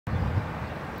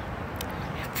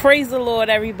Praise the Lord,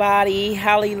 everybody.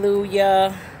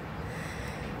 Hallelujah.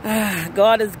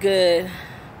 God is good.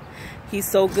 He's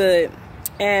so good.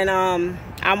 And I'm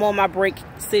on my break,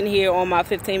 sitting here on my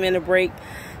 15-minute break.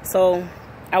 So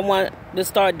I want to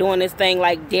start doing this thing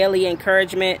like daily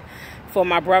encouragement for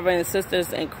my brothers and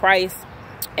sisters in Christ.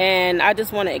 And I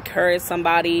just want to encourage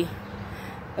somebody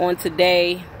on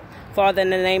today. Father, in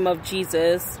the name of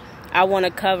Jesus, I want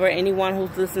to cover anyone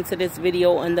who's listening to this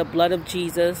video in the blood of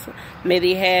Jesus. May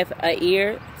they have an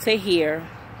ear to hear.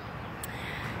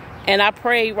 And I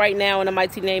pray right now in the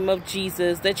mighty name of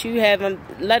Jesus that you have them,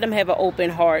 let them have an open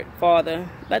heart, Father.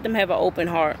 Let them have an open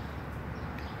heart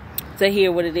to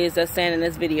hear what it is that's saying in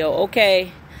this video.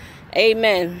 Okay.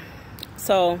 Amen.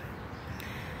 So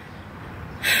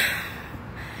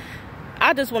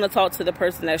I just want to talk to the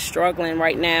person that's struggling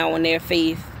right now in their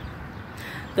faith.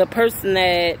 The person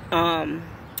that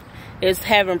is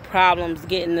having problems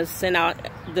getting the sin out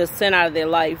of their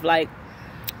life. Like,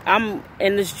 I'm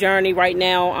in this journey right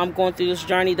now. I'm going through this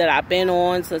journey that I've been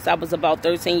on since I was about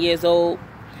 13 years old.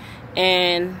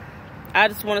 And I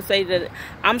just want to say that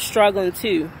I'm struggling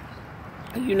too.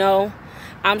 You know,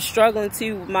 I'm struggling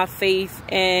too with my faith,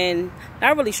 and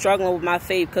not really struggling with my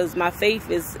faith because my faith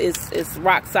is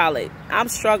rock solid. I'm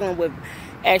struggling with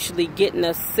actually getting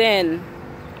the sin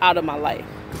out of my life.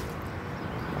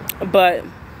 But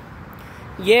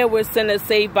yeah, we're sinners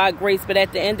saved by grace, but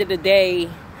at the end of the day,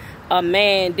 a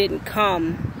man didn't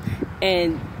come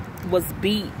and was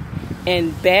beat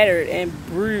and battered and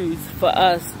bruised for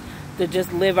us to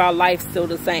just live our life still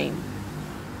the same.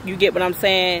 You get what I'm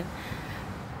saying?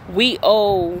 We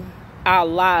owe our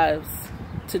lives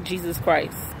to Jesus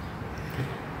Christ.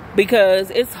 Because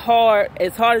it's hard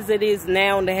as it is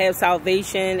now to have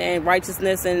salvation and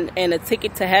righteousness and a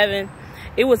ticket to heaven.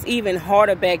 It was even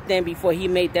harder back then before he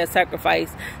made that sacrifice.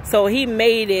 So he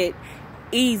made it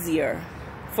easier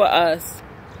for us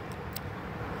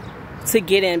to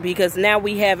get in, because now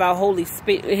we have our Holy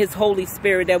Spirit, his Holy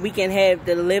Spirit that we can have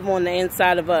to live on the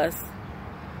inside of us,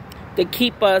 to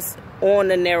keep us on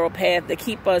the narrow path, to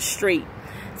keep us straight.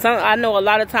 I know a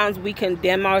lot of times we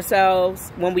condemn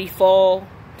ourselves when we fall,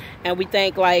 and we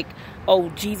think like, oh,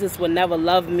 Jesus would never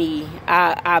love me.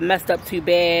 I messed up too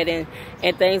bad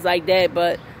and things like that.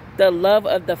 But the love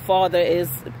of the Father is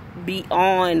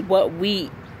beyond what we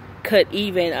could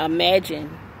even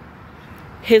imagine.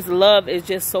 His love is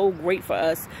just so great for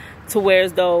us, to where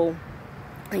as though,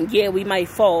 yeah, we might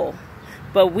fall,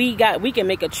 but we can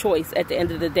make a choice at the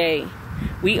end of the day.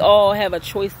 We all have a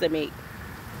choice to make.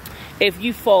 If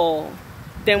you fall,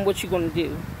 then what you going to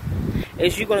do?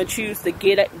 Is you going to choose to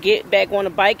get back on the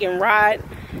bike and ride,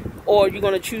 or you're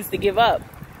going to choose to give up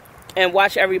and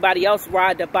watch everybody else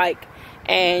ride the bike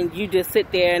and you just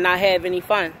sit there and not have any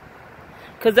fun?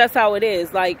 Because that's how it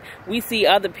is. Like, we see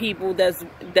other people that's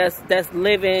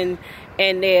living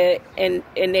and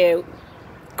their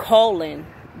calling.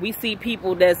 We see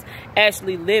people that's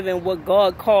actually living what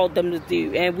God called them to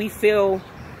do, and we feel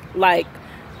like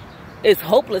it's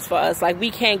hopeless for us. Like, we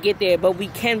can't get there, but we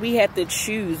can. We have to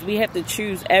choose. We have to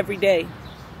choose every day.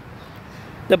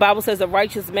 The Bible says a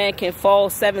righteous man can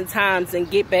fall 7 times and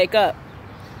get back up.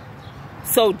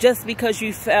 So just because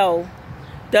you fell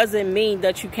doesn't mean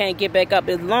that you can't get back up.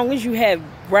 As long as you have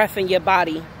breath in your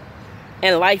body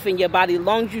and life in your body, as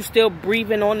long as you're still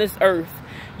breathing on this earth,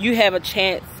 you have a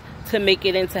chance to make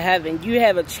it into heaven. You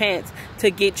have a chance to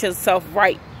get yourself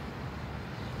right.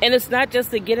 And it's not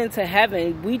just to get into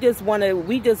heaven. We just want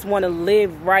to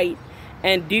live right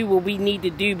and do what we need to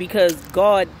do, because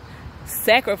God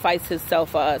sacrificed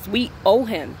himself for us. We owe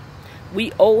him.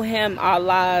 We owe him our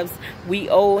lives. We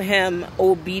owe him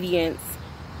obedience.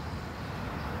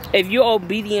 If you're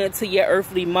obedient to your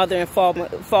earthly mother and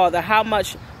father, how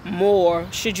much more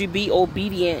should you be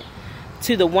obedient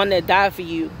to the one that died for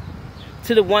you,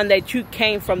 to the one that you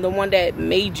came from, the one that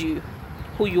made you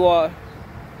who you are?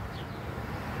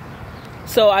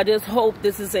 So I just hope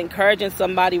this is encouraging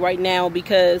somebody right now,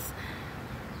 because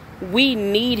we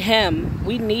need him.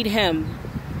 We need him.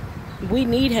 We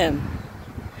need him.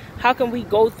 How can we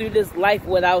go through this life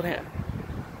without him?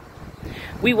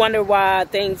 We wonder why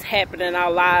things happen in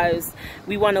our lives.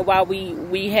 We wonder why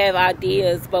we have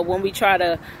ideas, but when we try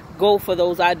to go for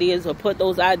those ideas or put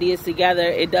those ideas together,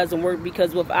 it doesn't work,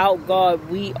 because without God,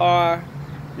 we are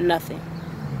nothing.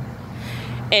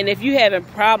 And if you're having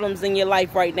problems in your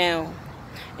life right now,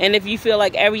 and if you feel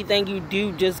like everything you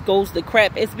do just goes to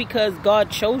crap, it's because God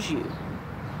chose you.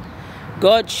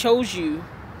 God chose you.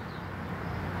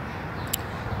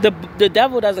 The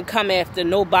devil doesn't come after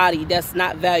nobody that's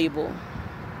not valuable.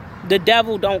 The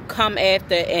devil don't come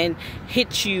after and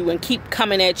hit you and keep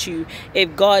coming at you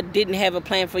if God didn't have a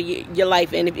plan for your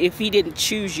life, and if he didn't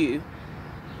choose you.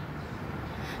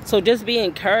 So just be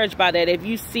encouraged by that. If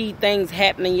you see things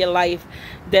happen in your life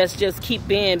that's just keep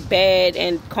being bad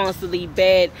and constantly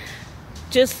bad,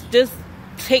 just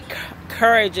take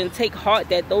courage and take heart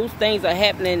that those things are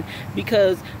happening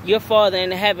because your Father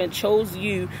in heaven chose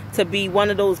you to be one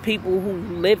of those people who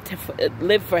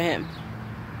live for him.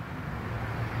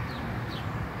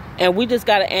 And we just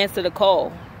got to answer the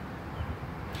call.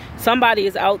 Somebody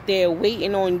is out there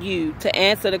waiting on you to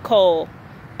answer the call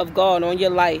of God on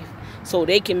your life so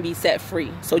they can be set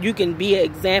free. So you can be an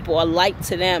example, a light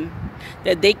to them,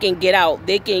 that they can get out.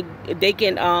 They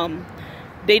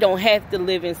don't have to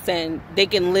live in sin. They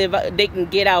can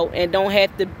get out and don't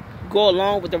have to go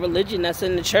along with the religion that's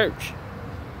in the church.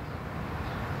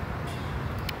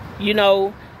 You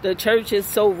know, the church is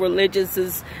so religious.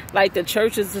 Is like the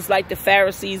churches is like the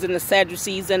Pharisees and the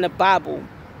Sadducees in the Bible,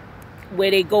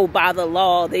 where they go by the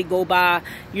law. They go by,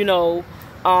 you know,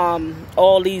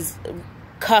 all these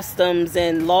customs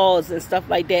and laws and stuff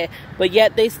like that. But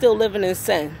yet they still living in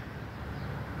sin.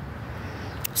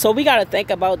 So we got to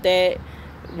think about that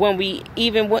when we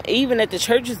even at the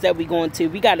churches that we going to.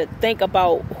 We got to think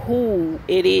about who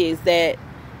it is that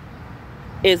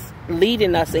is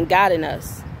leading us and guiding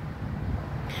us.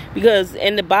 Because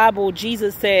in the Bible,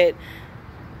 Jesus said,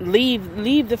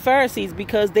 leave the Pharisees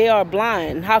because they are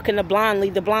blind. How can the blind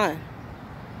lead the blind?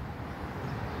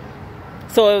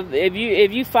 So if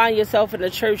you find yourself in a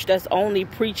church that's only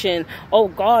preaching, oh,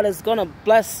 God is going to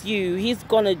bless you, he's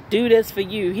going to do this for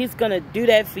you, he's going to do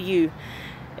that for you,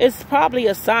 it's probably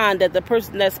a sign that the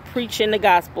person that's preaching the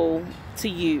gospel to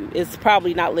you is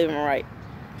probably not living right.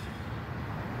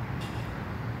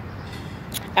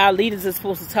 Our leaders are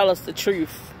supposed to tell us the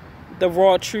truth. The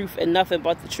raw truth and nothing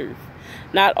but the truth.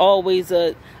 Not always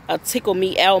a tickle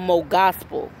me Elmo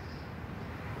gospel.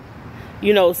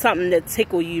 You know, something that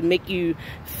tickle you, make you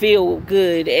feel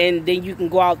good, and then you can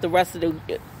go out the rest of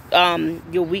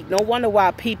your week. No wonder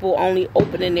why people only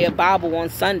opening their Bible on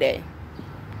Sunday.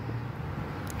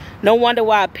 No wonder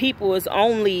why people is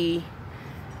only,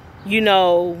 you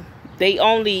know, they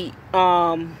only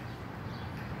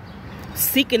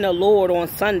seeking the Lord on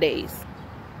Sundays.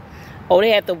 Oh,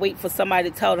 they have to wait for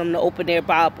somebody to tell them to open their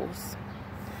Bibles.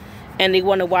 And they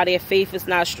wonder why their faith is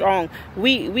not strong.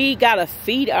 We got to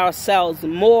feed ourselves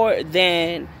more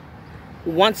than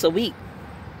once a week.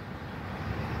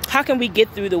 How can we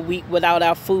get through the week without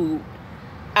our food?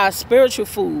 Our spiritual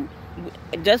food.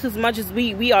 Just as much as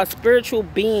we are spiritual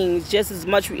beings, just as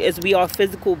much as we are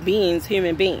physical beings,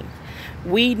 human beings.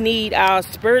 We need our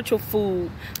spiritual food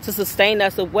to sustain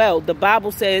us as well. The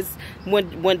Bible says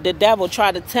when the devil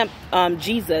tried to tempt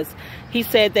Jesus, he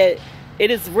said that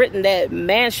it is written that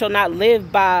man shall not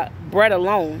live by bread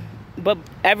alone, but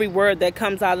every word that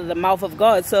comes out of the mouth of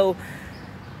God. So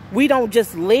we don't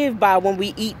just live by when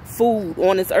we eat food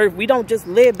on this earth. We don't just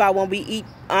live by when we eat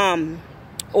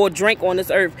or drink on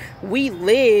this earth. We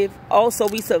live, also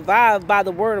we survive by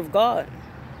the word of God.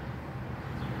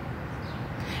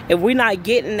 If we're not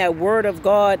getting that word of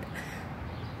God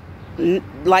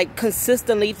like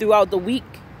consistently throughout the week,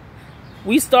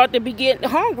 we start to be getting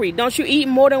hungry. Don't you eat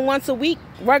more than once a week?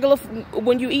 Regular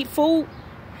when you eat food?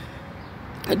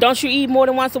 Don't you eat more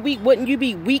than once a week? Wouldn't you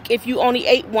be weak if you only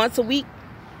ate once a week?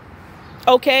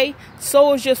 Okay,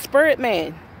 so is your spirit,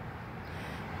 man.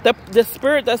 The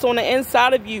spirit that's on the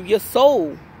inside of you, your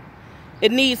soul,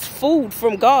 it needs food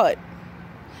from God.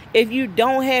 If you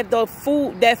don't have the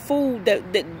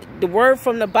word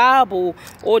from the Bible,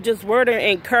 or just word of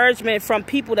encouragement from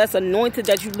people that's anointed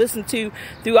that you listen to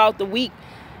throughout the week,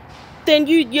 then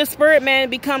your spirit man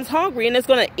becomes hungry and it's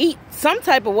going to eat some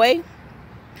type of way.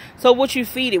 So what you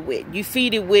feed it with? You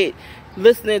feed it with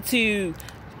listening to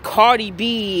Cardi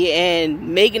B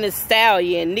and Megan Thee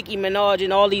Stallion, Nicki Minaj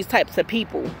and all these types of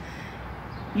people.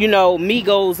 You know,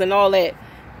 Migos and all that.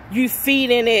 You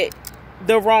feeding it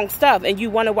the wrong stuff, and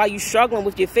you wonder why you're struggling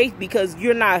with your faith, because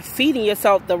you're not feeding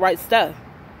yourself the right stuff.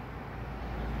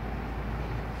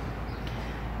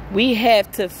 We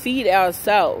have to feed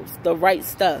ourselves the right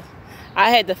stuff. I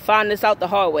had to find this out the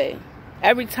hard way.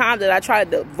 Every time that I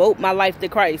tried to devote my life to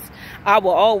Christ, I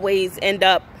will always end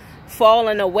up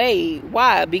falling away.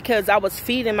 Why? Because I was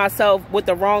feeding myself with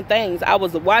the wrong things. I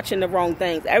was watching the wrong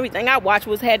things. Everything I watched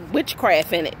had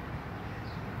witchcraft in it.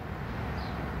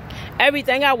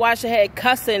 Everything I watched had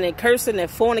cussing and cursing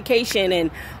and fornication and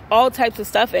all types of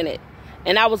stuff in it.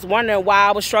 And I was wondering why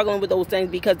I was struggling with those things,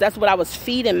 because that's what I was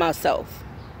feeding myself.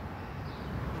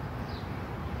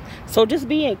 So just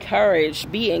be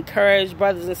encouraged. Be encouraged,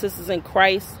 brothers and sisters in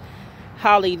Christ.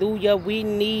 Hallelujah. We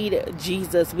need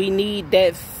Jesus. We need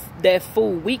that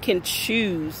food. We can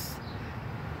choose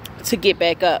to get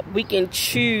back up. We can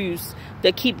choose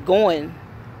to keep going.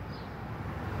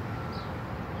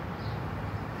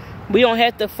 We don't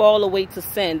have to fall away to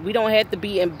sin. We don't have to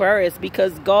be embarrassed,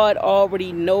 because God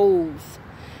already knows.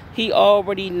 He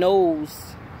already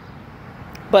knows.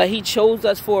 But he chose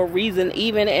us for a reason.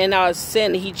 Even in our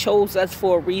sin, he chose us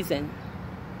for a reason.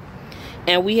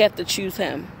 And we have to choose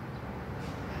him.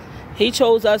 He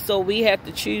chose us, so we have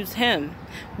to choose him.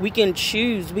 We can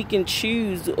choose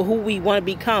who we want to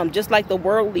become. Just like the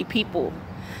worldly people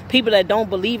that don't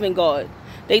believe in God.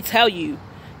 They tell you,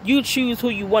 you choose who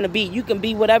you want to be. You can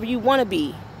be whatever you want to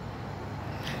be.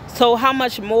 So how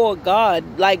much more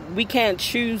God? Like, we can't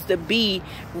choose to be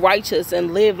righteous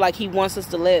and live like he wants us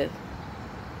to live.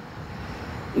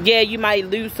 Yeah, you might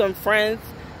lose some friends,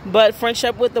 but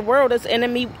friendship with the world is an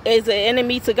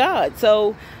enemy to God.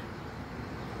 So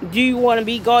do you want to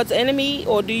be God's enemy,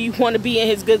 or do you want to be in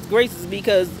his good graces?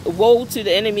 Because woe to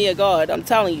the enemy of God, I'm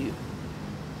telling you.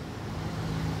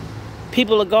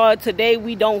 People of God, today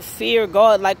we don't fear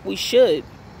God like we should.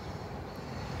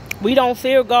 We don't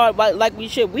fear God like we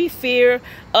should. We fear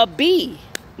a bee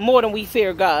more than we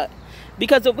fear God.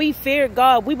 Because if we fear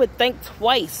God, we would think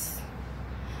twice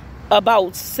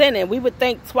about sinning. We would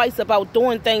think twice about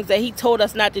doing things that he told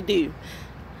us not to do.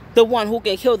 The one who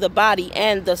can kill the body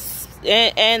and the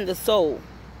soul.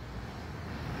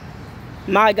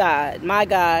 My God, my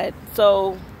God.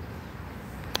 So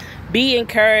be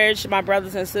encouraged, my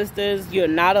brothers and sisters. You're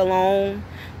not alone.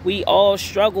 We all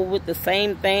struggle with the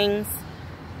same things,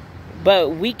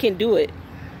 but we can do it.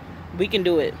 We can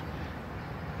do it.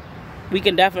 We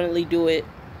can definitely do it.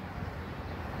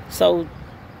 So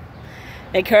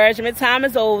encouragement time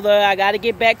is over. I got to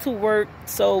get back to work.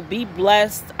 So be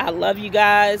blessed. I love you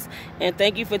guys. And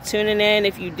thank you for tuning in.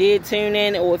 If you did tune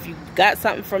in, or if you got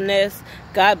something from this,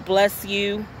 God bless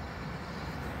you.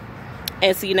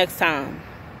 And see you next time.